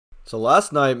So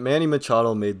last night, Manny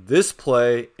Machado made this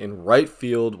play in right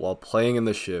field while playing in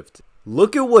the shift.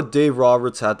 Look at what Dave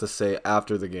Roberts had to say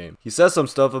after the game. He says some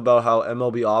stuff about how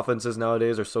MLB offenses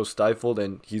nowadays are so stifled,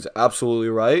 and he's absolutely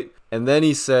right. And then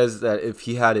he says that if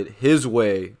he had it his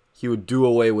way, he would do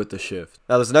away with the shift.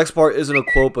 Now this next part isn't a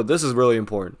quote, but this is really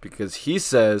important because he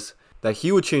says that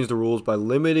he would change the rules by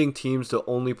limiting teams to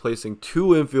only placing 2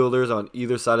 infielders on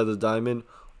either side of the diamond,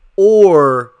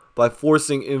 or by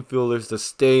forcing infielders to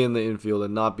stay in the infield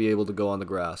and not be able to go on the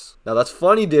grass. Now that's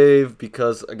funny, Dave,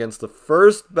 because against the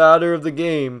first batter of the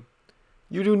game,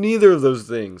 you do neither of those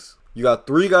things. You got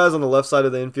 3 guys on the left side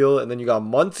of the infield, and then you got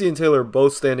Muncy and Taylor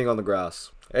both standing on the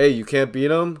grass. Hey, you can't beat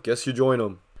them? Guess you join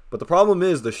them. But the problem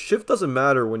is, the shift doesn't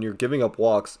matter when you're giving up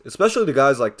walks, especially to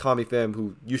guys like Tommy Pham,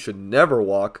 who you should never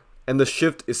walk. And the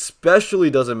shift especially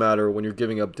doesn't matter when you're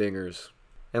giving up dingers.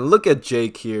 And look at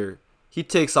Jake here. He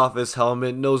takes off his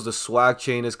helmet, knows the swag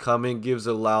chain is coming, gives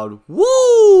a loud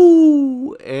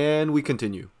woo, and we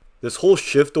continue. This whole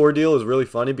shift ordeal is really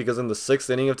funny because in the 6th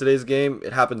inning of today's game,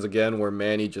 it happens again where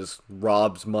Manny just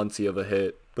robs Muncy of a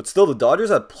hit. But still, the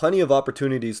Dodgers had plenty of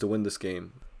opportunities to win this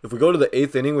game. If we go to the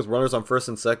 8th inning with runners on 1st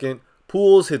and 2nd,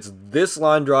 Pujols hits this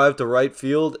line drive to right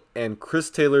field, and Chris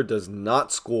Taylor does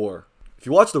not score. If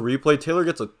you watch the replay, Taylor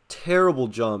gets a terrible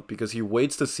jump because he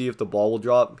waits to see if the ball will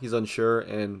drop. He's unsure,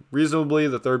 and reasonably,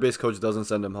 the third base coach doesn't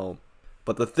send him home.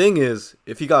 But the thing is,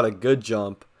 if he got a good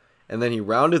jump, and then he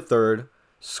rounded third,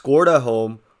 scored at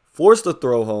home, forced a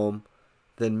throw home,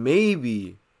 then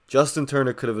maybe Justin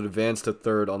Turner could have advanced to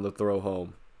third on the throw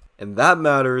home. And that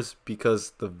matters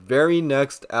because the very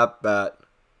next at-bat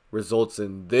results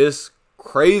in this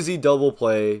crazy double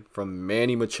play from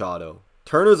Manny Machado.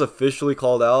 Turner's officially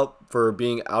called out for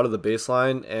being out of the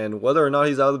baseline, and whether or not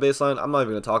he's out of the baseline, I'm not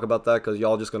even going to talk about that because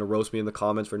y'all just going to roast me in the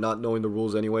comments for not knowing the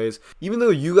rules anyways. Even though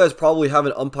you guys probably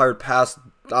haven't umpired past,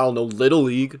 I don't know, Little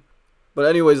League. But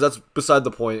anyways, that's beside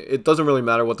the point. It doesn't really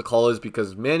matter what the call is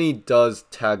because Manny does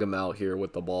tag him out here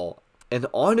with the ball. And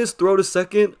on his throw to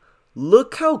second,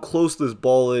 look how close this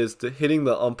ball is to hitting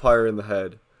the umpire in the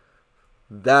head.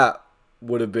 That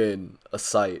would have been a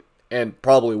sight and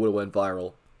probably would have went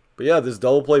viral. But yeah, this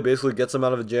double play basically gets him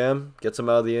out of a jam, gets him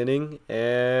out of the inning,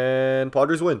 and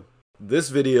Padres win. This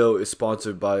video is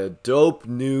sponsored by a dope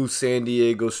new San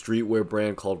Diego streetwear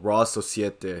brand called Raw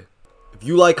Societe. If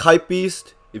you like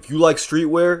Hypebeast, if you like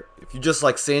streetwear, if you just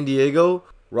like San Diego,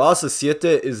 Raw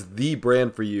Societe is the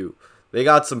brand for you. They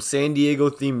got some San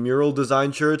Diego themed mural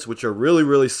design shirts which are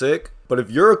really sick. But if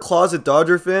you're a closet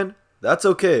Dodger fan, that's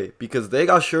okay because they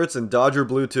got shirts in Dodger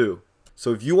blue too.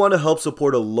 So if you want to help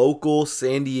support a local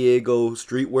San Diego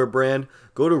streetwear brand,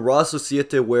 go to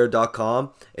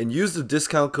rawsocietewear.com and use the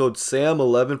discount code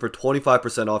SAM11 for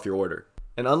 25% off your order.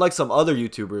 And unlike some other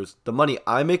YouTubers, the money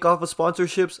I make off of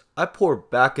sponsorships, I pour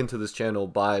back into this channel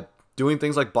by doing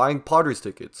things like buying Padres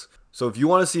tickets. So if you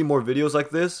want to see more videos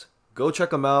like this, go check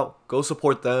them out, go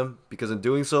support them, because in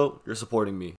doing so, you're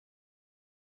supporting me.